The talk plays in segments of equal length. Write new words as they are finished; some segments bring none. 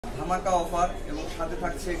ধামাকা অফার এবং সাথে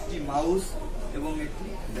থাকছে একটি মাউস এবং একটি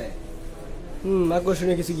ব্যাগ।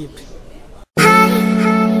 আকর্ষণীয় কিছু গিফট।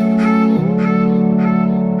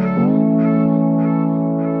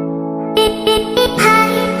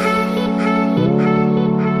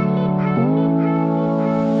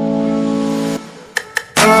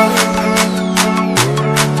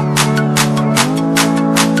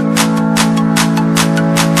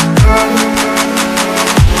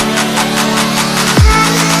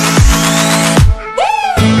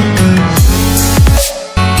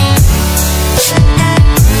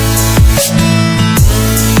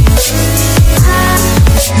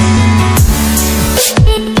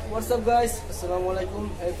 What's up guys, আসসালামু আলাইকুম।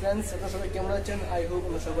 Hey friends, আপনারা সবাই কেমন আছেন? I hope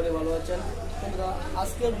আপনারা সবাই ভালো আছেন। বন্ধুরা,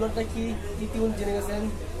 আজকের ব্লগটা কি টিউন জেনে গেছেন,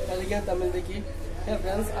 তাহলে কি তামিল দেখি। হ্যাঁ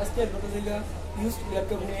फ्रेंड्स, আজকের ব্লগটা দেখা ইউজড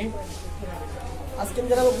ল্যাপটপ নিয়ে। আজকে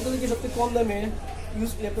যারা বলতে দেখি সবচেয়ে কম দামে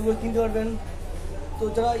ইউজড ল্যাপটপগুলো কিনতে পারবেন। তো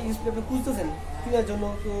যারা ইউজড ল্যাপটপ খুঁজতেছেন কেনার জন্য,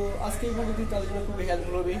 তো আজকে এই ভিডিওটি তাদের জন্য খুবই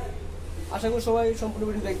হেল্পফুল হবে। আশা করি সবাই সম্পূর্ণ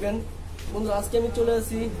ভিডিও দেখবেন। বন্ধুরা, আজকে আমি চলে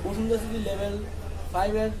আসি বসুন্ধরা সিটি লেভেল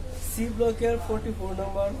 5 এর সি ব্লকের 44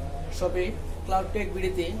 নম্বর শপে ক্লাউড টেক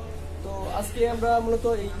বিডিতে। তো আজকে আমরা মূলত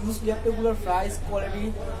এই ইউজ ল্যাপটপগুলোর প্রাইস কোয়ালিটি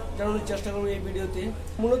জানানোর চেষ্টা করবো এই ভিডিওতে।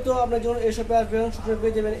 মূলত আপনার যখন এই শপে আসবেন শুরু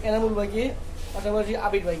পেয়ে যাবেন এনামুল ভাইকে, পাশাপাশি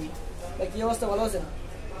আবির ভাইকে। ভাই কি অবস্থা, ভালো আছেন?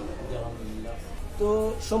 তো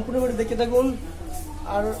সম্পূর্ণ ভিডিও দেখতে থাকুন।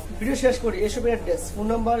 আর ভিডিও শেষ করি এই শপের অ্যাড্রেস, ফোন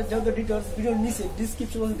নাম্বার, যত ডিটেলস ভিডিওর নিচে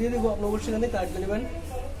ডিসক্রিপশন দিয়ে দেবো, আপনি অবশ্যই এখানে কার্ড করে নেবেন।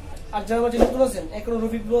 আর যারা আমার নতুন আছেন, এখনো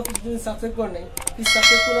রফিক ব্লগ যদি সাবস্ক্রাইব করেন নাই, প্লিজ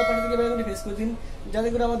সাবস্ক্রাইব করে পাশে থেকে বেল আইকনটি প্রেস করে দিন, যাতে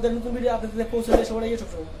করে আমাদের নতুন ভিডিও আপনাদের পৌঁছে যায় সবার আগে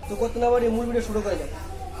সবসময়। তো কত না আবার এই মূল ভিডিও শুরু করা যাক।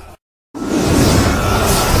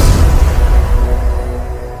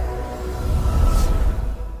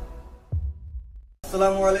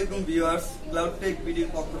 আসসালামু আলাইকুম ভিউয়ার্স, ক্লাউড টেক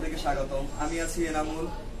ভিডিওর পক্ষ থেকে স্বাগতম। আমি আছি এনামুল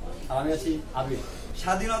আর আমি আছি আবির।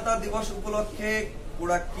 স্বাধীনতা দিবস উপলক্ষে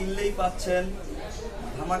প্রোডাক্ট কিনলেই পাচ্ছেন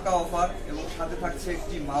ধামাকা অফার এবং সাথে থাকছে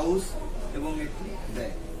একটি মাউস এবং একটি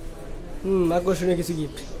ব্যাগ। আকর্ষণীয় কিছু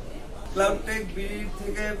গিফট। ক্লাউড টেক বিডি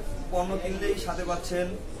থেকে পণ্য কিনলেই সাথে পাচ্ছেন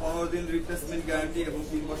 15 দিন রিপ্লেসমেন্ট গ্যারান্টি এবং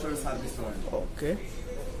 3 বছরের সার্ভিস ওয়ারেন্টি। ওকে।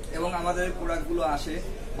 এবং আমাদের প্রোডাক্টগুলো আসে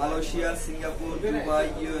Malaysia, Singapore, Dubai,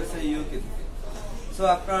 USA, UK থেকে। সো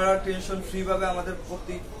আপনারা টেনশন ফ্রি ভাবে আমাদের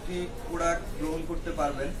প্রত্যেকটি প্রোডাক্ট গ্রহণ করতে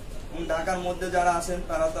পারবেন। এবং ঢাকার মধ্যে যারা আছেন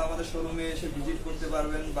তারা তো আমাদের শোরুমে এসে ভিজিট করতে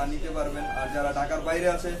পারবেন বা নিতে পারবেন। আর যারা ঢাকার বাইরে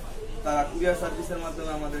আছে তারা কুরিয়ার সার্ভিসের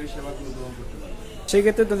মাধ্যমে আমাদের এই সেবাগুলো গ্রহণ করতে পারবেন। সেই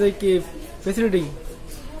ক্ষেত্রে তাদের কি ফ্যাসিলিটি?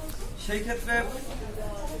 সেই ক্ষেত্রে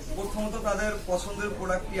প্রথমত তাদের পছন্দের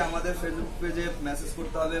প্রোডাক্টটি আমাদের ফেসবুক পেজে মেসেজ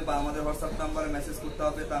করতে হবে বা আমাদের হোয়াটসঅ্যাপ নাম্বারে মেসেজ করতে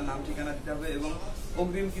হবে, তার নাম ঠিকানা দিতে হবে এবং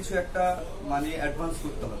অগ্রিম কিছু একটা মানি অ্যাডভান্স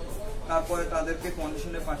করতে হবে। তারপরে তাদেরকে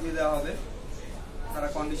কন্ডিশনে পাঠিয়ে দেওয়া হবে, তারা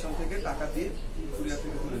কন্ডিশন থেকে টাকা দিয়ে কুরিয়ার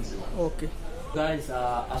থেকে তুলে নিতে পারবে। ওকে গাইস,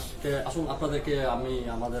 আজকে আসুন আপনাদেরকে আমি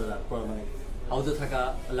আমাদের মানে হাউসে থাকা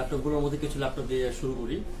ল্যাপটপগুলোর মধ্যে কিছু ল্যাপটপ দিয়ে শুরু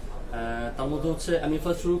করি। তার মধ্যে হচ্ছে আমি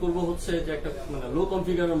ফার্স্ট শুরু করবো হচ্ছে যে একটা মানে লো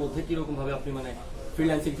কনফিগারের মধ্যে কিরকম ভাবে আপনি মানে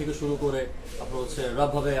ফ্রিল্যান্সিং থেকে শুরু করে আপনার হচ্ছে রাফ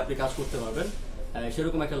ভাবে আপনি কাজ করতে পারবেন,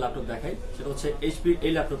 সেরকম একটা ল্যাপটপ দেখাই। সেটা হচ্ছে এইচপি।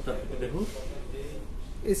 এই ল্যাপটপটা দেখুন,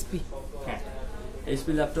 এসপি। হ্যাঁ,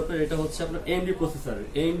 এইচপি ল্যাপটপের এটা হচ্ছে আপনার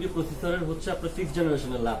এএমডি প্রসেসরের হচ্ছে আপনার 6th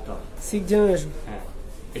জেনারেশনের ল্যাপটপ। 6th generation. হ্যাঁ,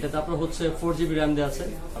 এটাতে আপনার হচ্ছে 4GB র্যাম দেওয়া আছে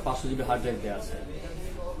আর 500GB হার্ড ড্রাইভ দেওয়া আছে।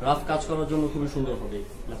 রাফ কাজ করার জন্য খুবই সুন্দর হবে এই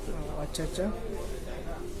ল্যাপটপটি। আচ্ছা আচ্ছা,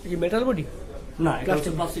 কি মেটাল বডি? না, এটা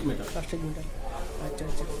হচ্ছে প্লাস্টিক মেটাল। আচ্ছা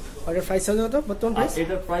আচ্ছা। আর এর প্রাইস কত বর্তমান প্রাইস?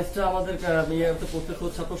 এটার প্রাইসটা আমাদের ইয়েতে পড়তে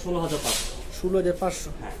হচ্ছে আপনার 16,500। 16,500।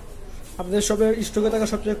 হ্যাঁ। আপনাদের সবের স্টকে থাকা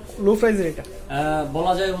সবচেয়ে লো প্রাইসের এটা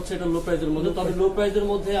বলা যায় হচ্ছে এটা লো প্রাইসের মধ্যে। তবে লো প্রাইসের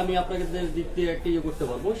মধ্যে আমি আপনাদের দিক দিয়ে একটা ইয়ে করতে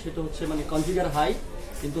পারবো, সেটা হচ্ছে মানে কনফিগার হাই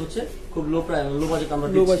কিন্তু হচ্ছে খুব লো বাজেট আমরা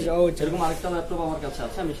দিচ্ছি। এরকম আরেকটা ল্যাপটপ আমার কাছে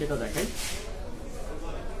আছে, আমি সেটা দেখাই।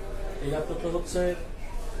 এই ল্যাপটপটা হচ্ছে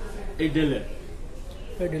এই ডেলের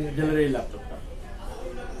এই ল্যাপটপটা।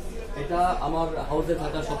 এটা আমার হাউসে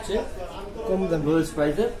থাকা সবচেয়ে কম দাম লোয়েস্ট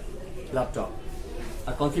প্রাইসের ল্যাপটপ,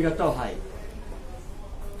 আর কনফিগারটাও হাই।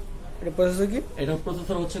 এটা প্রসেসর কি? এটা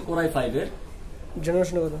প্রসেসর হচ্ছে কোরাই 5 এর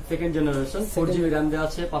জেনারেশন কত? 2nd জেনারেশন, 4GB র্যাম দেওয়া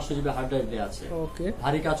আছে, 500GB হার্ড ড্রাইভ দেওয়া আছে। ওকে।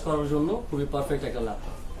 ভারী কাজ করার জন্য খুবই পারফেক্ট একটা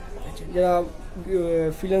ল্যাপটপ। যারা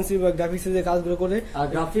ফ্রিল্যান্সিং বা গ্রাফিক্সের যে কাজগুলো করে, আর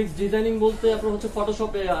গ্রাফিক্স ডিজাইনিং বলতে আপনার হচ্ছে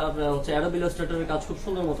ফটোশপে হচ্ছে অ্যাডোবি ইলাস্ট্রেটরের কাজ খুব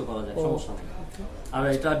সুন্দর মতো করা যায়, সমস্যা নেই। আর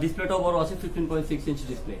এটা ডিসপ্লেটাও বড় আছে, 15.6 ইঞ্চি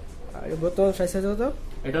ডিসপ্লে। আর বর্তমান প্রাইস কত?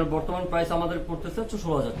 এটার বর্তমান প্রাইস আমাদের পড়তেছে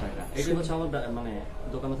 16,000 টাকা। এটা হচ্ছে আমার মানে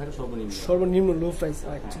দোকানে থাকে সর্বনিম্ন লো প্রাইস।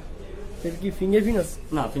 আচ্ছা, এটা কি ফিঙ্গারপ্রিন্ট আছে?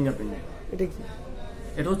 না, ফিঙ্গারপ্রিন্ট নেই। এটা কি?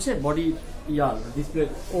 এটা হচ্ছে বডি ডিসপ্লে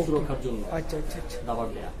সুরক্ষার জন্য। আচ্ছা আচ্ছা আচ্ছা, রাবার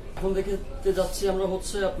দেয়া। এখন দেখতে যাচ্ছি আমরা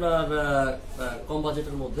হচ্ছে আপনার কম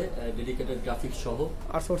বাজেটের মধ্যে ডেডিকেটেড গ্রাফিক্স সহ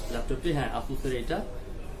আসুস ল্যাপটপটি। হ্যাঁ, আসুসের এটা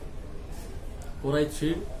Core i3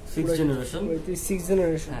 6th generation. 6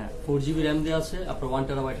 generation. হ্যাঁ, 4GB RAM দেয়া আছে, আপনার 1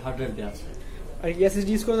 TB হার্ড ড্রাইভ দেয়া আছে। আর কি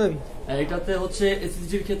এসএসডি ইউজ করা যাবে? এটাতে হচ্ছে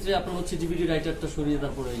এসএসডি এর ক্ষেত্রে আপনার হচ্ছে ডিভিডি রাইটারটা সরিয়ে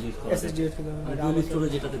তারপরে ইউজ করা যাবে। এসএসডি ইউজ করা যাবে। ডুয়াল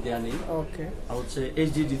স্টোরেজ এটাতে দেয়া নেই। ওকে। আর হচ্ছে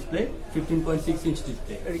এইচডি ডিসপ্লে 15.6 ইঞ্চ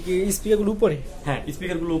ডিসপ্লে। আর কি স্পিকারগুলো উপরে? হ্যাঁ,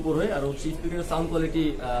 স্পিকারগুলো উপরে হয়। আর হচ্ছে স্পিকারের সাউন্ড কোয়ালিটি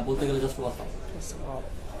বলতে গেলে জাস্ট ওয়াও।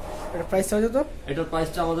 এটা প্রাইস আছে তো? এটার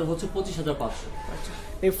প্রাইসটা আমাদের হচ্ছে 25,500। আচ্ছা,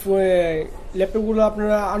 এই ল্যাপটপগুলো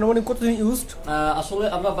আপনারা আনুমানিক কতদিন ইউজড? আসলে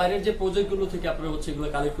আমরা বাইরের যে প্রজেক্টগুলো থেকে আপনারা হচ্ছে এগুলো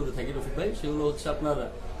কালেক্ট করে থাকি রফিক ভাই, সেগুলো হচ্ছে আপনার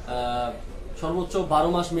সর্বোচ্চ 12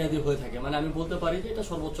 মাস মেয়াদি হয়ে থাকে। মানে আমি বলতে পারি যে এটা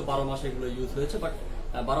সর্বোচ্চ 12 মাস এগুলো ইউজ হয়েছে, বাট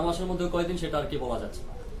 12 মাসের মধ্যে কয়দিন সেটা আর কি বলা যাচ্ছে।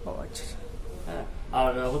 ও আচ্ছা। হ্যাঁ,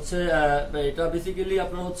 আর হচ্ছে এটা বেসিক্যালি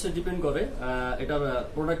আপনার হচ্ছে ডিপেন্ড করে এটার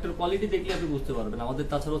প্রোডাক্টের কোয়ালিটি দেখলে আপনি বুঝতে পারবেন। আমাদের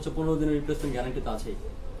তাছাড়া হচ্ছে 15 দিনের রিপ্লেসমেন্ট গ্যারান্টি তো আছেই।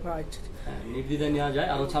 আচ্ছা, নির্দ্বিধায় নেওয়া যায়।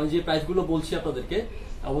 আর হচ্ছে আমি যে প্রাইসগুলো বলছি আপনাদেরকে,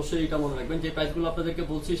 অবশ্যই এটা মনে রাখবেন, যে প্রাইসগুলো আপনাদেরকে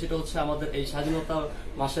বলছি সেটা হচ্ছে আমাদের এই স্বাধীনতা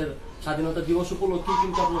মাসের স্বাধীনতা দিবস উপলক্ষে,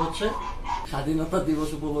 কিন্তু আপনার হচ্ছে স্বাধীনতা দিবস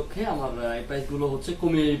উপলক্ষে আমার এই প্রাইসগুলো হচ্ছে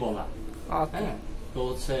কমিয়েই বলা। হ্যাঁ, তো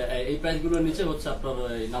হচ্ছে এই প্রাইসগুলোর নিচে হচ্ছে আপনার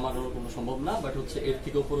নামানো কোনো সম্ভব না, বাট হচ্ছে এর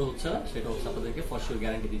থেকে উপরে হচ্ছে না, সেটা হচ্ছে আপনাদেরকে ফর শিওর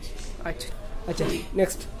গ্যারান্টি দিচ্ছি। আচ্ছা আচ্ছা,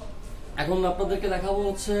 নেক্সট এখন আপনাদেরকে দেখাবো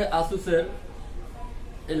হচ্ছে আসুসের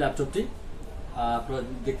এই ল্যাপটপটি। আপনারা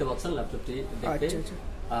দেখতে পাচ্ছেন ল্যাপটপটি দেখতে।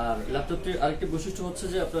 আর ল্যাপটপটির আরেকটি বৈশিষ্ট্য হচ্ছে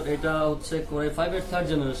যে আপনার এটা হচ্ছে Core i5 এর 3rd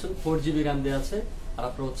জেনারেশন, 4GB RAM দেয়া আছে, আর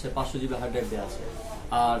আপনার হচ্ছে 500GB হার্ড ড্রাইভ দেয়া আছে।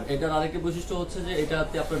 আর এটার আরেকটি বৈশিষ্ট্য হচ্ছে যে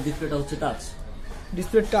এটাতে আপনার ডিসপ্লেটা হচ্ছে টাচ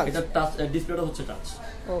ডিসপ্লে। টাচ, এটা টাচ ডিসপ্লেটা হচ্ছে টাচ।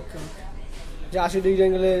 ওকে, যে 80 ডিগ্রি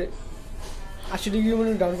অ্যাঙ্গেলে 80 ডিগ্রি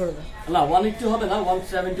মানে ডাউন করা যায় না, 180 হবে না,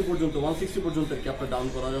 170 পর্যন্ত 160 পর্যন্ত কি আপনার ডাউন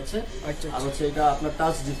করা যাচ্ছে। আচ্ছা, আর হচ্ছে এটা আপনার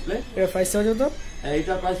টাচ ডিসপ্লে। এর প্রাইস আছে তো?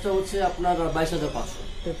 এইটার প্রাইসটা হচ্ছে আপনার 22,500।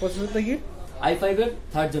 এর প্রসেসরটা কি? i5 এর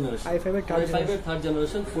 3rd জেনারেশন, i5 এর 3rd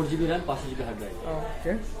generation, 4GB RAM 500GB hard drive.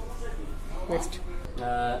 ওকে, নেক্সট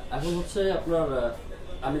এখন হচ্ছে আপনার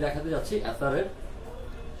আমি দেখাতে যাচ্ছি এসার এর।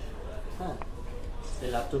 হ্যাঁ, এই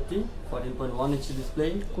ল্যাপটপটি 14.1 ইঞ্চি ডিসপ্লে,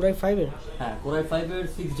 Core i5 এর। হ্যাঁ, Core i5 এর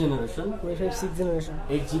 6th generation, Core i5 6 generation,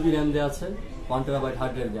 8GB RAM দেয়া আছে, 1 TB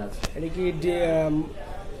হার্ড ড্রাইভ দেয়া আছে। এটা কি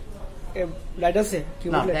লাইট আছে?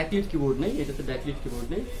 না, ব্যাকলিট কিবোর্ড নেই এটাতে, ব্যাকলিট কিবোর্ড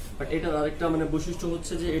নেই। বাট এটার আরেকটা মানে বৈশিষ্ট্য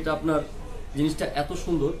হচ্ছে যে এটা আপনার জিনিসটা এত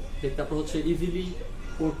সুন্দর দেখতে, আপনার হচ্ছে ইজিলি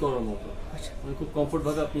পোর্ট করার মতো। আচ্ছা, মানে খুব কমফোর্ট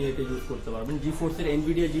ভাবে আপনি এটা ইউজ করতে পারবেন। GeForce এর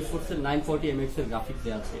NVIDIA GeForce এর 940 MX এর গ্রাফিক্স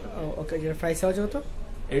দেয়া আছে এটা। ওকে, এর প্রাইস আছে কত?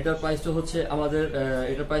 এটার প্রাইসটা হচ্ছে আমাদের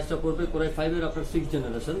এটার প্রাইসটা পড়বে Core i5 এর আপনার 6th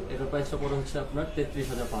জেনারেশন, এটার প্রাইসটা পড়ে হচ্ছে আপনার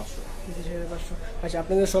 33,500। 33,500। আচ্ছা,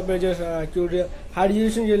 আপনাদের সবের যে হাই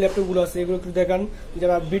রেজলিউশন যে ল্যাপটপগুলো আছে এগুলো একটু দেখান,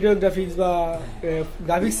 যারা ভিডিও গ্রাফিক্স বা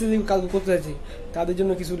গ্রাফিক্স কাজ করতে চাইছে তাদের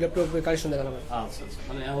জন্য কিছু ল্যাপটপ কালেকশন দেখানো হবে। আচ্ছা আচ্ছা,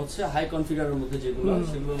 মানে হচ্ছে হাই কনফিগারের মধ্যে যেগুলো,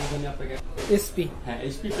 সেগুলোর মধ্যে আমি আপনাকে এসপি, হ্যাঁ,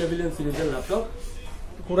 HP প্যাভিলিয়ন সিরিজের ল্যাপটপ,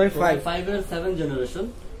 Core i5 এর 7th generation,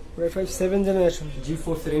 Core i5 7 generation,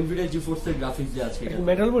 GeForce এর NVIDIA GeForce এর গ্রাফিক্স যে আছে এটা।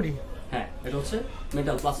 Metal body? হ্যাঁ, এটা হচ্ছে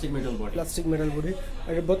plastic metal body. Plastic metal body.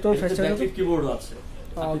 আর বর্তমান প্রাইস আছে? ব্যাকলিট কিবোর্ড আছে,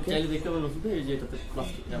 আপনি ওকে, চাইলে দেখতে পারেন ওখানে, এই যে এটাতে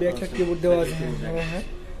প্লাস্টিক ব্যাকলিট কিবোর্ড দেওয়া আছে। হ্যাঁ হ্যাঁ।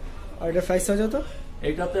 আর এটা প্রাইস আছে তো?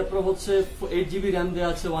 এটাতে আপনার হচ্ছে 8GB RAM দেয়া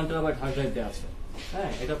আছে, 1 TB হার্ড ড্রাইভ দেয়া আছে।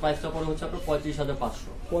 হ্যাঁ, এটা প্রাইসটা পড়ে হচ্ছে আপনার 35,500।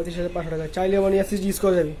 35,500 টাকা। চাইলে মানে এসএসডি ইউজ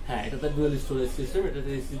করা যাবে? হ্যাঁ, এটাতে ডুয়াল স্টোরেজ সিস্টেম, এটাতে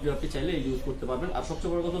এসএসডি আপনি চাইলে ইউজ করতে পারবেন। আর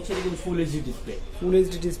সবচেয়ে বড় কথা হচ্ছে এটা কিন্তু full HD display. Full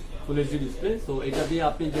HD display, তো এটা দিয়ে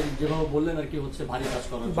আপনি যেভাবে বললেন আর কি হচ্ছে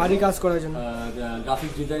ভারী কাজ করার জন্য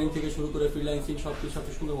গ্রাফিক ডিজাইনিং থেকে শুরু করে ফ্রিল্যান্সিং সবকিছু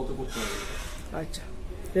আপনি সুন্দর মতো করতে পারবেন। আচ্ছা,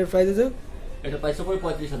 এর প্রাইস আছে? এটা প্রাইসটা পড়ে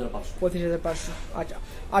 35,500। 35,500। আচ্ছা,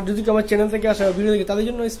 আর যদি আমার চ্যানেল থেকে আসা ভিডিও দেখে তাদের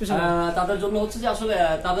জন্য স্পেশাল? তাদের জন্য হচ্ছে যে আসলে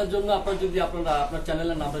তাদের জন্য আপনার যদি আপনার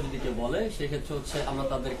চ্যানেলের নামটা যদি কেউ বলে, সেক্ষেত্রে হচ্ছে আমরা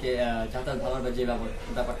তাদেরকে যাতায়াত ভাড়ার যে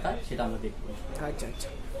ব্যাপারটা সেটা আমরা দেখব। আচ্ছা আচ্ছা।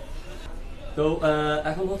 তো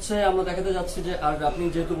এখন হচ্ছে আমরা দেখাতে যাচ্ছি যে, আর আপনি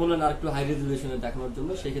যেহেতু বললেন আর একটু হাই রেজলিউশনে দেখানোর জন্য,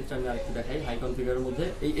 সেই ক্ষেত্রে আমি আরেকটু দেখাই হাই কনফিগারের মধ্যে।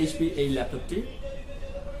 এই HP এই ল্যাপটপটি,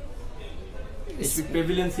 HP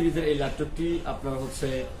প্যাভিলিয়ন সিরিজের এই ল্যাপটপটি আপনার হচ্ছে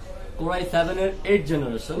Core i7 এর 8th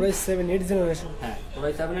generation. Core i7 8th generation, হ্যাঁ, Core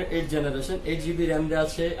i7 এর 8th জেনারেশন, 8GB RAM দেয়া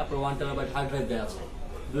আছে, আপনার 1 TB হার্ড ড্রাইভ দেয়া আছে,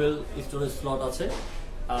 ডুয়াল স্টোরেজ স্লট আছে।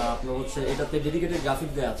 আর আপনার হচ্ছে এটাতে ডেডিকেটেড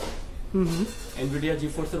গ্রাফিক্স দেয়া আছে, NVIDIA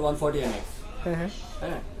GeForce এর 140 MX। হ্যাঁ হ্যাঁ।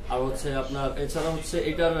 হ্যাঁ, আর হচ্ছে আপনার এছাড়া হচ্ছে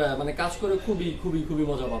এটার মানে কাজ করে খুবই খুবই খুবই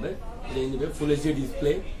মজা পাবে। ফুল এইচডি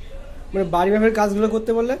ডিসপ্লে, মানে বাড়ি ব্যবহারের কাজগুলো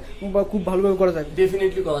করতে পারলে খুব ভালোভাবে করা যাবে।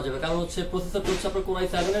 ডেফিনেটলি করা যাবে, কারণ হচ্ছে প্রসেসরটা হচ্ছে আপনার Core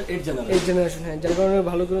i7 এর 8th জেনারেশন। হ্যাঁ, যার কারণে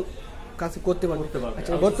ভালো করে কাজ করতে পারবে।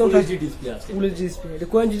 আচ্ছা, বর্তমানে ফুল এইচডি ডিসপ্লে আছে। ফুল এইচডি ডিসপ্লে, এটা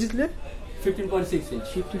কোন ডিসপ্লে? 15.6 ইঞ্চ।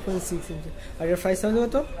 15.6 ইঞ্চ। আর এর প্রাইস হবে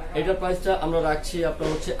কত? এটার প্রাইসটা আমরা রাখছি আপনার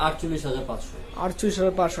হচ্ছে 48,500।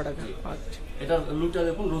 48,500 টাকা। আচ্ছা, এটার লুকটা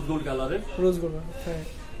দেখুন রোজ গোল্ড কালারের। রোজ গোল্ড, হ্যাঁ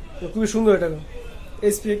খুবই সুন্দর। এটা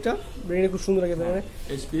এইচপি একটা ব্র্যান্ডে খুব সুন্দর লাগে।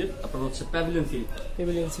 এইচপি এর আপনার হচ্ছে প্যাভিলিয়ন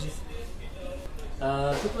সিরিজ।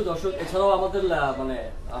 সুপ্রিয় দর্শক, এছাড়াও আমাদের মানে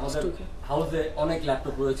আমাদের হাউসে অনেক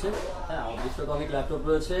ল্যাপটপ রয়েছে। হ্যাঁ, আমাদের স্টকে অনেক ল্যাপটপ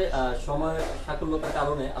রয়েছে। সময় সাকল্যতার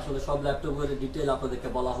কারণে আসলে সব ল্যাপটপের ডিটেইল আপনাদেরকে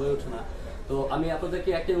বলা হয়ে ওঠে না। তো আমি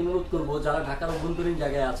আপনাদেরকে একটা অনুরোধ করব, যারা ঢাকার অভ্যন্তরীণ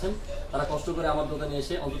জায়গায় আছেন তারা কষ্ট করে আমার দোকানে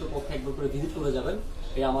এসে অন্তত পক্ষে একবার করে ভিজিট করে যাবেন,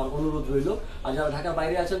 এই আমার অনুরোধ রইল। আর যারা ঢাকার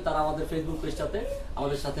বাইরে আছেন তারা আমাদের ফেসবুক পেজটাতে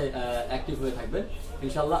আমাদের সাথে অ্যাক্টিভ হয়ে থাকবেন।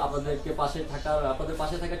 ইনশাআল্লাহ আপনাদের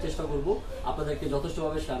পাশে থাকার চেষ্টা করব, আপনাদেরকে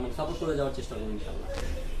যথেষ্টভাবে সাপোর্ট করে যাওয়ার চেষ্টা করব ইনশাআল্লাহ।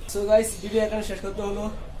 সো গাইস, ভিডিও এখানে শেষ করতে হলো।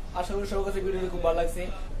 আশা করি সবার কাছে ভিডিওটি খুব ভালো লাগছে।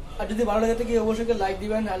 আর যদি ভালো লাগে থাকে অবশ্যই লাইক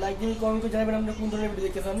দিবেন, আর লাইক দিয়ে কমেন্ট করে জানাবেন আপনি কোন ধরনের ভিডিও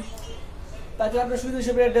দেখতে চান। তাছাড়া আপনার সুবিধা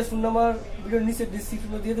হিসেবে অ্যাড্রেস, ফোন নাম্বার ভিডিওর নিচে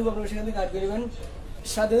ডিসক্রিপশনে দিয়ে দেবো, আপনারা সেখান থেকে কাজ করে নেবেন।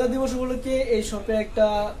 স্বাধীনতা দিবস উপলক্ষে এই শপে একটা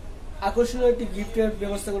আকর্ষণীয় একটি গিফটের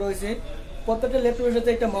ব্যবস্থা করা হয়েছে। প্রত্যেকটা ল্যাপটপের সাথে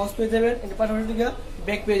একটা মাউস পেয়ে যাবেন, একটা পাশাপাশি দিকে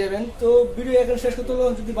ব্যাগ পেয়ে যাবেন। তো ভিডিও এখন শেষ করতে হলো।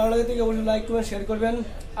 যদি ভালো লাগে থাকে অবশ্যই লাইক করবেন, শেয়ার করবেন।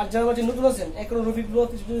 আর যারা মাঝে নতুন আছেন, এখনো রফিক ব্লগ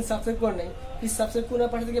যদি সাবস্ক্রাইব করেন নাই, প্লিজ সাবস্ক্রাইব করে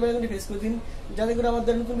পাশে থেকে বেল আইকনটি প্রেস করে দিন, যাতে করে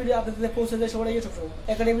আমাদের নতুন ভিডিও আপনাদের পৌঁছে যায় সবাই। সবসময়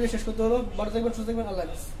এখানে ভিডিও শেষ করতে হলো। ভালো থাকবেন, সুস্থ থাকবেন, আল্লাহ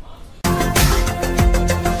হাফেজ।